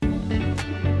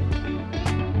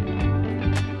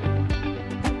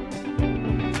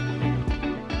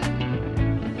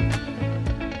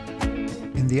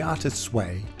The Artist's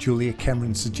Way, Julia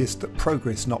Cameron suggests that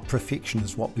progress, not perfection,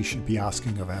 is what we should be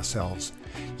asking of ourselves.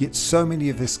 Yet so many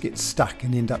of us get stuck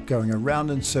and end up going around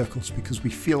in circles because we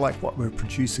feel like what we're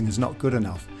producing is not good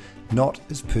enough, not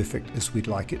as perfect as we'd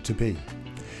like it to be.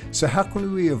 So how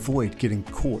can we avoid getting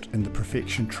caught in the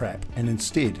perfection trap and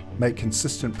instead make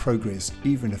consistent progress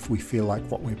even if we feel like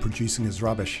what we're producing is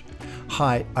rubbish?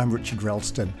 Hi, I'm Richard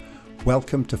Ralston.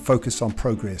 Welcome to Focus on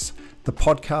Progress, the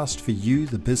podcast for you,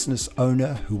 the business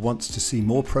owner who wants to see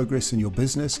more progress in your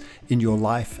business, in your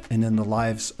life, and in the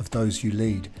lives of those you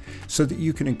lead, so that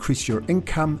you can increase your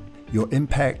income, your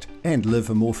impact, and live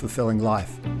a more fulfilling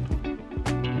life.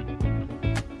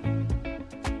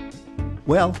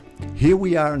 Well, here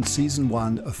we are in Season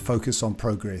 1 of Focus on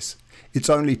Progress. It's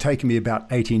only taken me about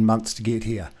 18 months to get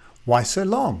here. Why so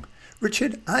long?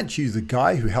 Richard, aren't you the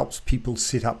guy who helps people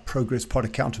set up Progress Pod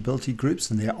accountability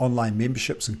groups and their online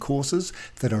memberships and courses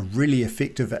that are really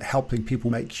effective at helping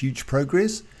people make huge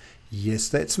progress? Yes,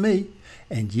 that's me.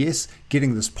 And yes,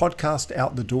 getting this podcast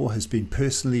out the door has been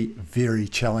personally very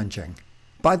challenging.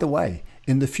 By the way,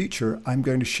 in the future, I'm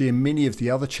going to share many of the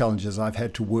other challenges I've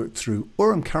had to work through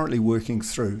or am currently working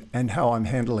through and how I'm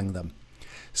handling them.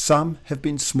 Some have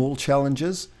been small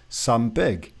challenges, some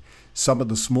big. Some of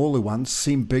the smaller ones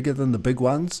seem bigger than the big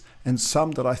ones, and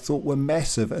some that I thought were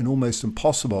massive and almost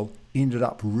impossible ended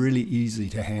up really easy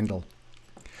to handle.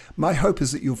 My hope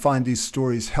is that you'll find these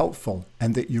stories helpful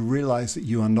and that you realize that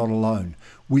you are not alone.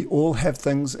 We all have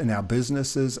things in our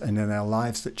businesses and in our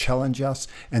lives that challenge us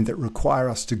and that require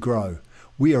us to grow.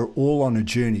 We are all on a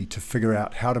journey to figure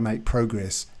out how to make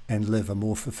progress and live a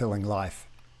more fulfilling life.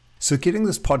 So getting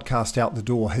this podcast out the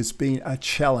door has been a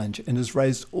challenge and has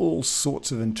raised all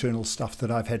sorts of internal stuff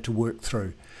that I've had to work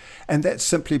through. And that's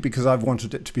simply because I've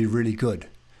wanted it to be really good.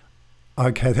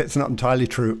 Okay, that's not entirely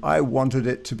true. I wanted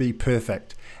it to be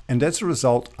perfect. And as a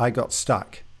result, I got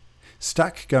stuck.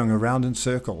 Stuck going around in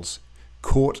circles.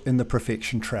 Caught in the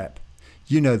perfection trap.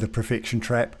 You know the perfection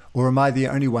trap, or am I the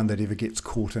only one that ever gets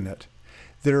caught in it?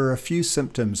 There are a few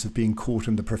symptoms of being caught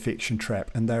in the perfection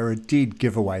trap, and they are a dead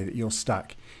giveaway that you're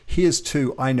stuck. Here's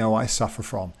two I know I suffer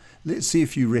from. Let's see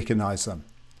if you recognize them.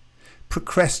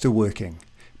 Procrastinating.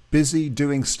 Busy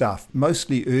doing stuff,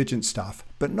 mostly urgent stuff,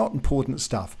 but not important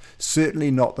stuff.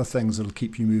 Certainly not the things that'll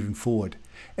keep you moving forward.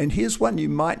 And here's one you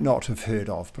might not have heard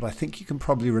of, but I think you can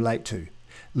probably relate to.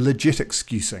 Legit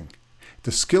excusing.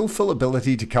 The skillful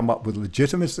ability to come up with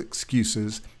legitimate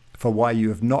excuses for why you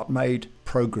have not made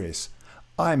progress.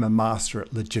 I'm a master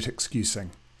at legit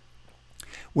excusing.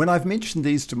 When I've mentioned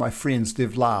these to my friends,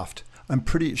 they've laughed. I'm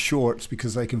pretty sure it's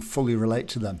because they can fully relate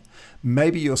to them.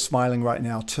 Maybe you're smiling right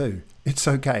now too. It's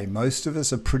okay. Most of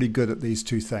us are pretty good at these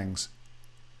two things.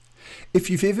 If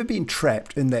you've ever been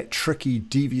trapped in that tricky,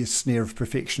 devious snare of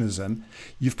perfectionism,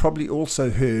 you've probably also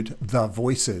heard the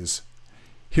voices.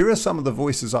 Here are some of the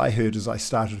voices I heard as I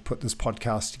started to put this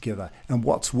podcast together. And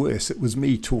what's worse, it was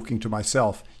me talking to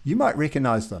myself. You might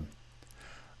recognize them.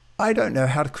 I don't know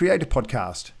how to create a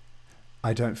podcast.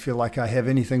 I don't feel like I have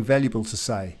anything valuable to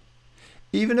say.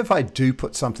 Even if I do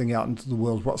put something out into the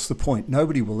world, what's the point?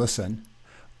 Nobody will listen.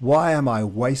 Why am I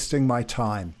wasting my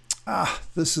time?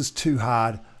 This is too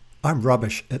hard. I'm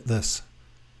rubbish at this.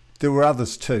 There were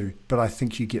others too, but I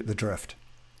think you get the drift.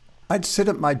 I'd sit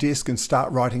at my desk and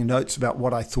start writing notes about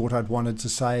what I thought I'd wanted to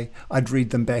say. I'd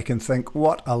read them back and think,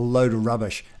 what a load of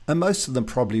rubbish. And most of them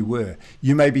probably were.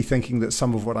 You may be thinking that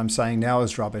some of what I'm saying now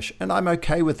is rubbish, and I'm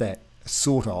okay with that.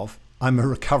 Sort of. I'm a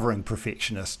recovering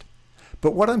perfectionist.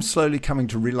 But what I'm slowly coming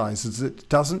to realize is that it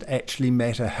doesn't actually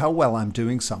matter how well I'm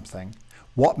doing something.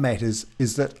 What matters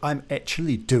is that I'm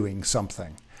actually doing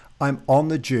something. I'm on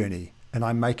the journey and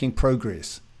I'm making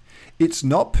progress. It's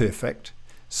not perfect.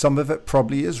 Some of it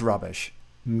probably is rubbish.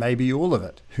 Maybe all of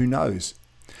it. Who knows?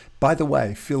 By the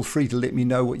way, feel free to let me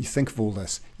know what you think of all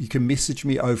this. You can message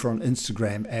me over on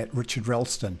Instagram at Richard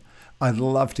Ralston. I'd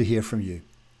love to hear from you.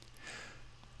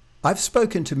 I've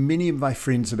spoken to many of my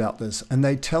friends about this, and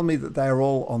they tell me that they are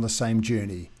all on the same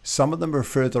journey. Some of them are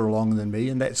further along than me,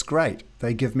 and that's great.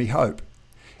 They give me hope.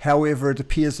 However, it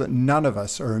appears that none of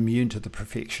us are immune to the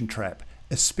perfection trap,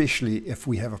 especially if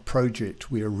we have a project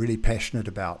we are really passionate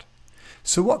about.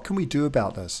 So what can we do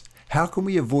about this? How can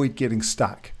we avoid getting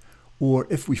stuck? Or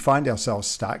if we find ourselves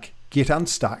stuck, get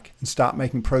unstuck and start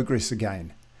making progress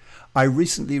again. I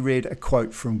recently read a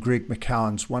quote from Greg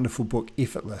McKeown's wonderful book,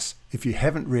 Effortless. If you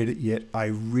haven't read it yet, I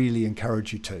really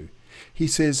encourage you to. He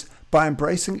says, by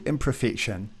embracing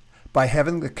imperfection, by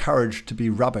having the courage to be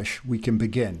rubbish, we can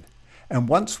begin. And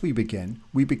once we begin,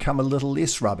 we become a little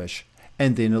less rubbish,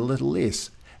 and then a little less.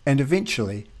 And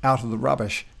eventually, out of the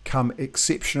rubbish, come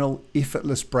exceptional,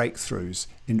 effortless breakthroughs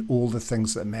in all the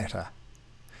things that matter.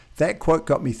 That quote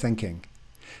got me thinking.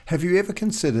 Have you ever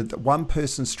considered that one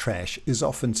person's trash is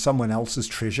often someone else's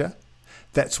treasure?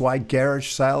 That's why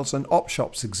garage sales and op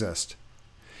shops exist.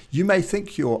 You may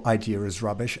think your idea is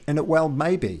rubbish, and it well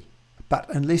may be. But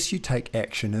unless you take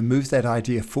action and move that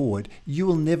idea forward, you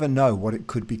will never know what it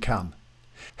could become.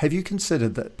 Have you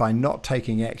considered that by not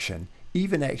taking action,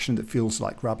 even action that feels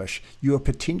like rubbish, you are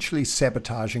potentially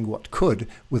sabotaging what could,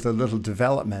 with a little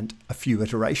development, a few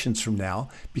iterations from now,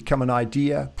 become an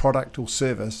idea, product or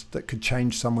service that could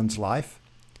change someone's life?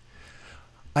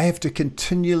 I have to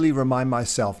continually remind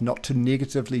myself not to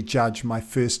negatively judge my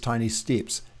first tiny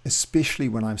steps, especially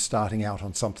when I'm starting out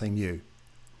on something new.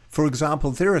 For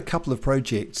example, there are a couple of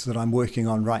projects that I'm working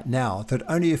on right now that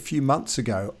only a few months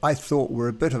ago I thought were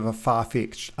a bit of a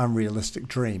far-fetched, unrealistic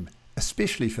dream,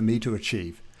 especially for me to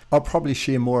achieve. I'll probably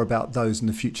share more about those in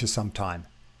the future sometime.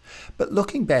 But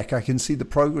looking back, I can see the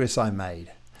progress I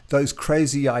made. Those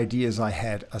crazy ideas I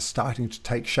had are starting to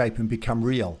take shape and become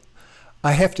real.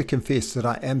 I have to confess that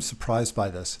I am surprised by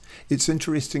this. It's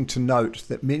interesting to note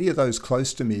that many of those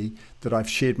close to me that I've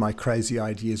shared my crazy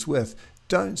ideas with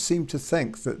don't seem to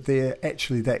think that they're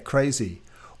actually that crazy,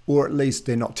 or at least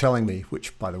they're not telling me,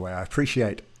 which, by the way, I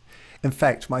appreciate. In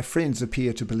fact, my friends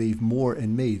appear to believe more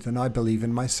in me than I believe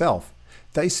in myself.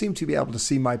 They seem to be able to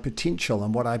see my potential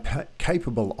and what I'm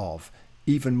capable of,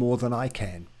 even more than I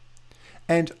can.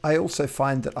 And I also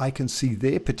find that I can see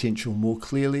their potential more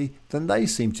clearly than they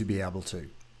seem to be able to.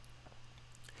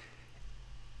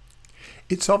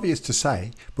 It's obvious to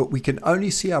say, but we can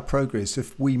only see our progress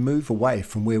if we move away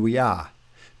from where we are.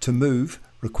 To move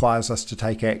requires us to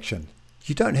take action.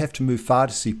 You don't have to move far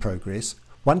to see progress.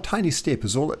 One tiny step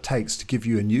is all it takes to give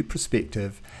you a new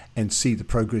perspective and see the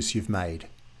progress you've made.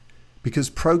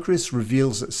 Because progress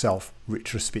reveals itself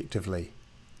retrospectively.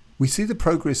 We see the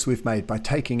progress we've made by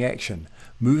taking action,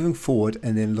 moving forward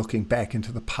and then looking back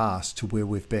into the past to where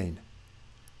we've been.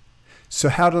 So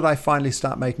how did I finally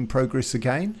start making progress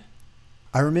again?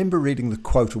 I remember reading the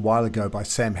quote a while ago by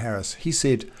Sam Harris. He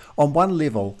said, "On one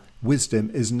level, wisdom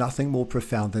is nothing more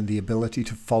profound than the ability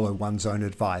to follow one's own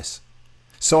advice."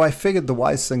 So I figured the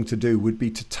wise thing to do would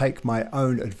be to take my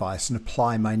own advice and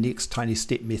apply my next tiny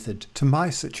step method to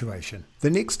my situation. The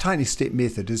next tiny step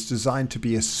method is designed to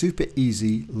be a super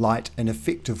easy, light and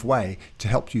effective way to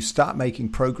help you start making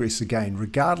progress again,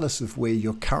 regardless of where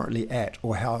you're currently at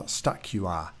or how stuck you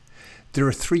are. There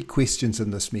are 3 questions in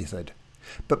this method.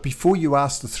 But before you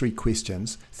ask the 3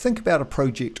 questions, think about a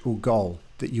project or goal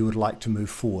that you would like to move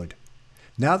forward.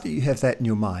 Now that you have that in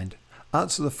your mind,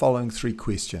 answer the following 3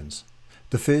 questions.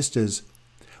 The first is,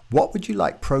 what would you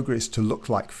like progress to look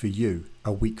like for you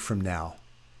a week from now?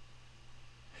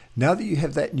 Now that you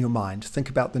have that in your mind, think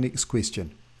about the next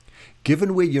question.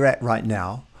 Given where you're at right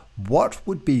now, what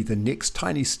would be the next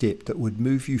tiny step that would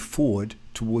move you forward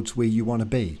towards where you want to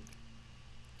be?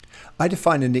 I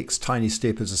define a next tiny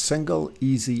step as a single,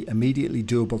 easy, immediately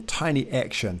doable tiny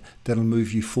action that'll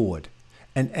move you forward.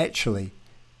 And actually,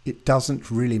 it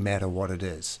doesn't really matter what it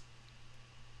is.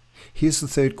 Here's the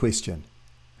third question.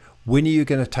 When are you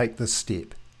going to take this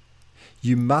step?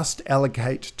 You must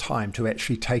allocate time to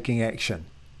actually taking action.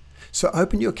 So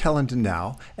open your calendar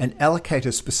now and allocate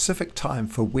a specific time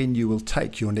for when you will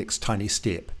take your next tiny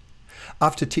step.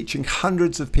 After teaching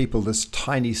hundreds of people this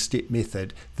tiny step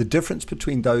method, the difference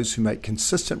between those who make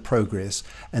consistent progress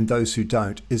and those who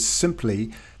don't is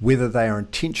simply whether they are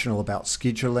intentional about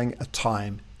scheduling a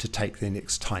time to take their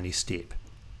next tiny step.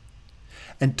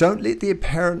 And don't let the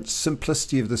apparent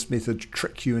simplicity of this method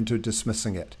trick you into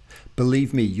dismissing it.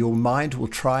 Believe me, your mind will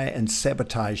try and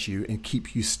sabotage you and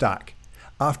keep you stuck.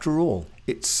 After all,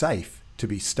 it's safe to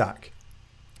be stuck.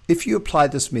 If you apply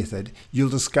this method, you'll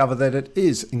discover that it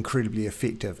is incredibly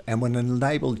effective and will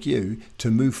enable you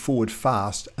to move forward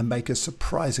fast and make a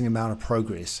surprising amount of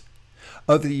progress.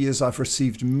 Over the years, I've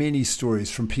received many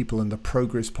stories from people in the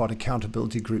Progress Pod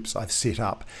accountability groups I've set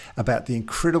up about the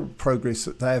incredible progress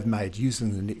that they have made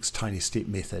using the next tiny step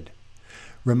method.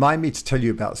 Remind me to tell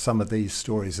you about some of these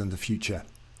stories in the future.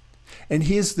 And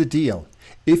here's the deal.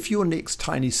 If your next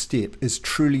tiny step is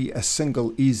truly a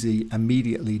single, easy,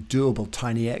 immediately doable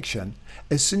tiny action,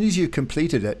 as soon as you've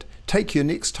completed it, take your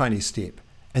next tiny step,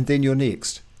 and then your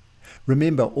next.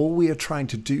 Remember, all we are trying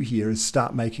to do here is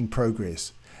start making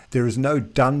progress. There is no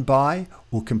done by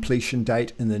or completion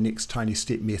date in the next tiny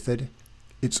step method.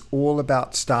 It's all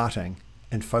about starting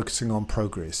and focusing on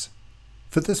progress.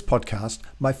 For this podcast,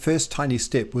 my first tiny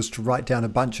step was to write down a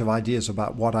bunch of ideas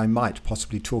about what I might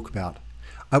possibly talk about.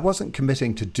 I wasn't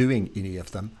committing to doing any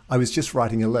of them. I was just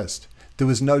writing a list. There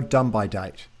was no done by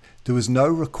date. There was no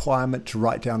requirement to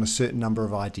write down a certain number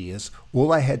of ideas.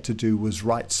 All I had to do was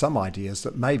write some ideas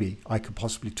that maybe I could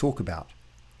possibly talk about.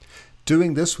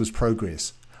 Doing this was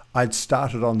progress. I'd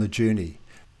started on the journey.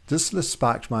 This list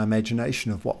sparked my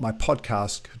imagination of what my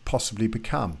podcast could possibly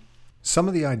become. Some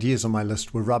of the ideas on my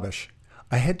list were rubbish.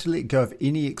 I had to let go of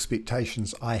any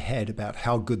expectations I had about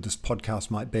how good this podcast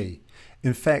might be.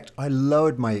 In fact, I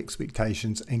lowered my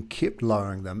expectations and kept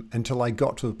lowering them until I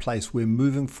got to a place where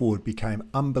moving forward became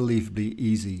unbelievably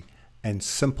easy and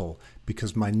simple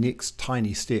because my next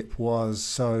tiny step was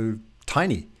so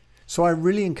tiny. So I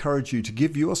really encourage you to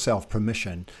give yourself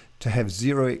permission to have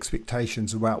zero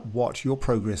expectations about what your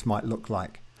progress might look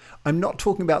like. I'm not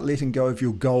talking about letting go of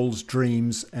your goals,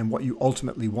 dreams, and what you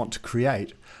ultimately want to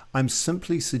create. I'm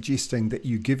simply suggesting that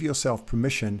you give yourself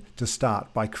permission to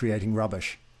start by creating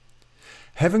rubbish.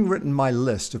 Having written my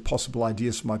list of possible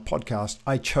ideas for my podcast,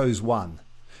 I chose one.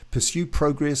 Pursue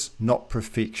progress, not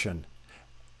perfection.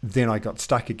 Then I got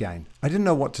stuck again. I didn't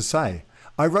know what to say.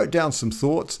 I wrote down some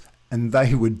thoughts, and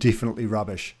they were definitely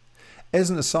rubbish. As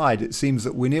an aside, it seems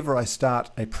that whenever I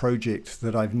start a project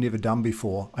that I've never done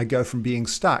before, I go from being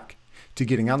stuck to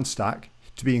getting unstuck,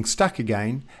 to being stuck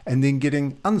again, and then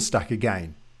getting unstuck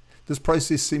again. This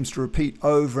process seems to repeat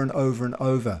over and over and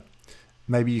over.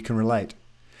 Maybe you can relate.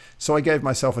 So I gave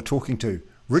myself a talking to.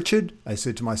 Richard, I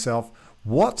said to myself,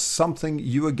 what's something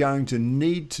you are going to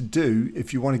need to do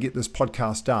if you want to get this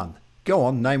podcast done? Go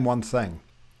on, name one thing.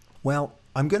 Well,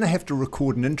 I'm going to have to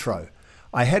record an intro.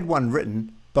 I had one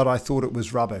written, but I thought it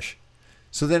was rubbish.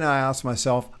 So then I asked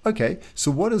myself, okay,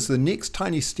 so what is the next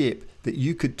tiny step that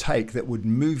you could take that would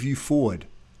move you forward?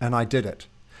 And I did it.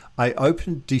 I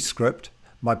opened Descript,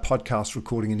 my podcast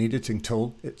recording and editing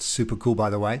tool. It's super cool, by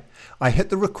the way. I hit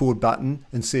the record button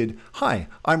and said, hi,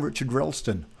 I'm Richard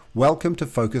Ralston. Welcome to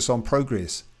Focus on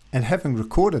Progress. And having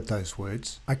recorded those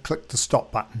words, I clicked the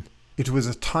stop button. It was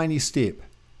a tiny step.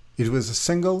 It was a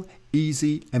single,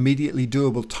 easy, immediately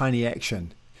doable tiny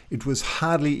action. It was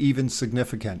hardly even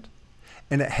significant.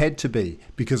 And it had to be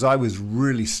because I was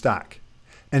really stuck.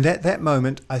 And at that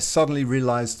moment, I suddenly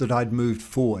realized that I'd moved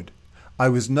forward. I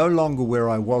was no longer where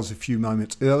I was a few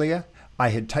moments earlier. I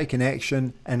had taken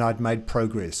action and I'd made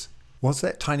progress. Was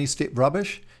that tiny step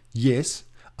rubbish? Yes.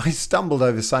 I stumbled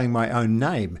over saying my own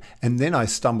name, and then I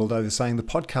stumbled over saying the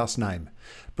podcast name.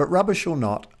 But rubbish or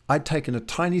not, I'd taken a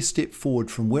tiny step forward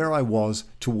from where I was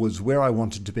towards where I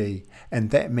wanted to be,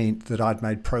 and that meant that I'd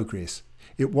made progress.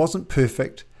 It wasn't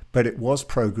perfect, but it was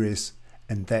progress,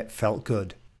 and that felt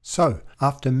good. So,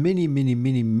 after many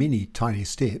tiny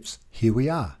steps, here we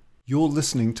are. You're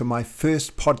listening to my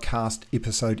first podcast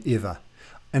episode ever,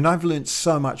 and I've learned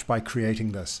so much by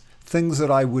creating this. Things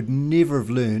that I would never have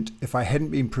learned if I hadn't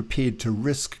been prepared to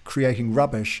risk creating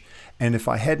rubbish and if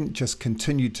I hadn't just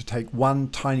continued to take one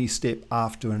tiny step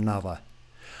after another.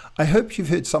 I hope you've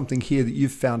heard something here that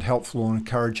you've found helpful or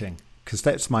encouraging, because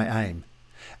that's my aim.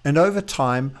 And over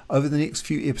time, over the next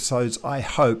few episodes, I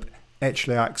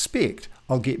expect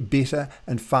I'll get better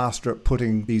and faster at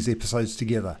putting these episodes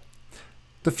together.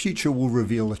 The future will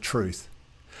reveal the truth.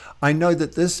 I know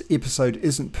that this episode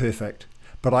isn't perfect,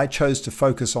 but I chose to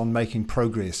focus on making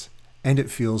progress, and it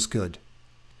feels good.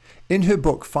 In her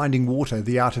book, Finding Water,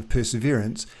 The Art of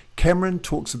Perseverance, Cameron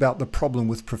talks about the problem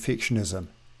with perfectionism.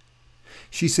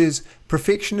 She says,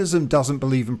 perfectionism doesn't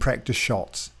believe in practice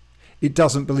shots. It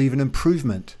doesn't believe in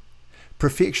improvement.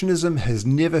 Perfectionism has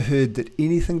never heard that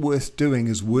anything worth doing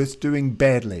is worth doing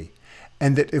badly,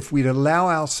 and that if we'd allow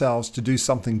ourselves to do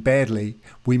something badly,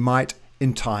 we might,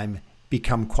 in time,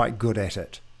 become quite good at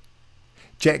it.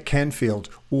 Jack Canfield,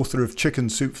 author of Chicken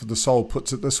Soup for the Soul,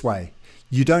 puts it this way: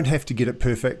 you don't have to get it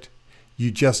perfect,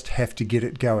 you just have to get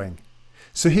it going.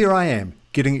 So here I am,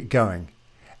 getting it going,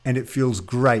 and it feels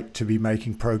great to be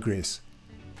making progress.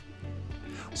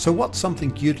 So what's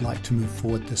something you'd like to move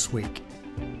forward this week?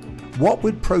 What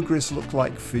would progress look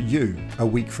like for you a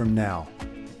week from now?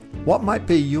 What might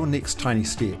be your next tiny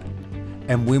step,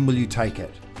 and when will you take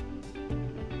it?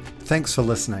 Thanks for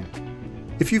listening.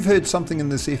 If you've heard something in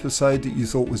this episode that you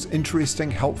thought was interesting,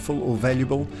 helpful, or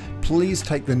valuable, please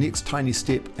take the next tiny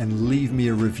step and leave me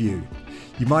a review.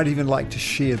 You might even like to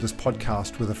share this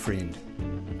podcast with a friend.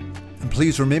 And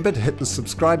please remember to hit the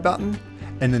subscribe button,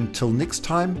 and until next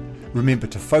time, remember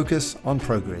to focus on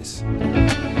progress.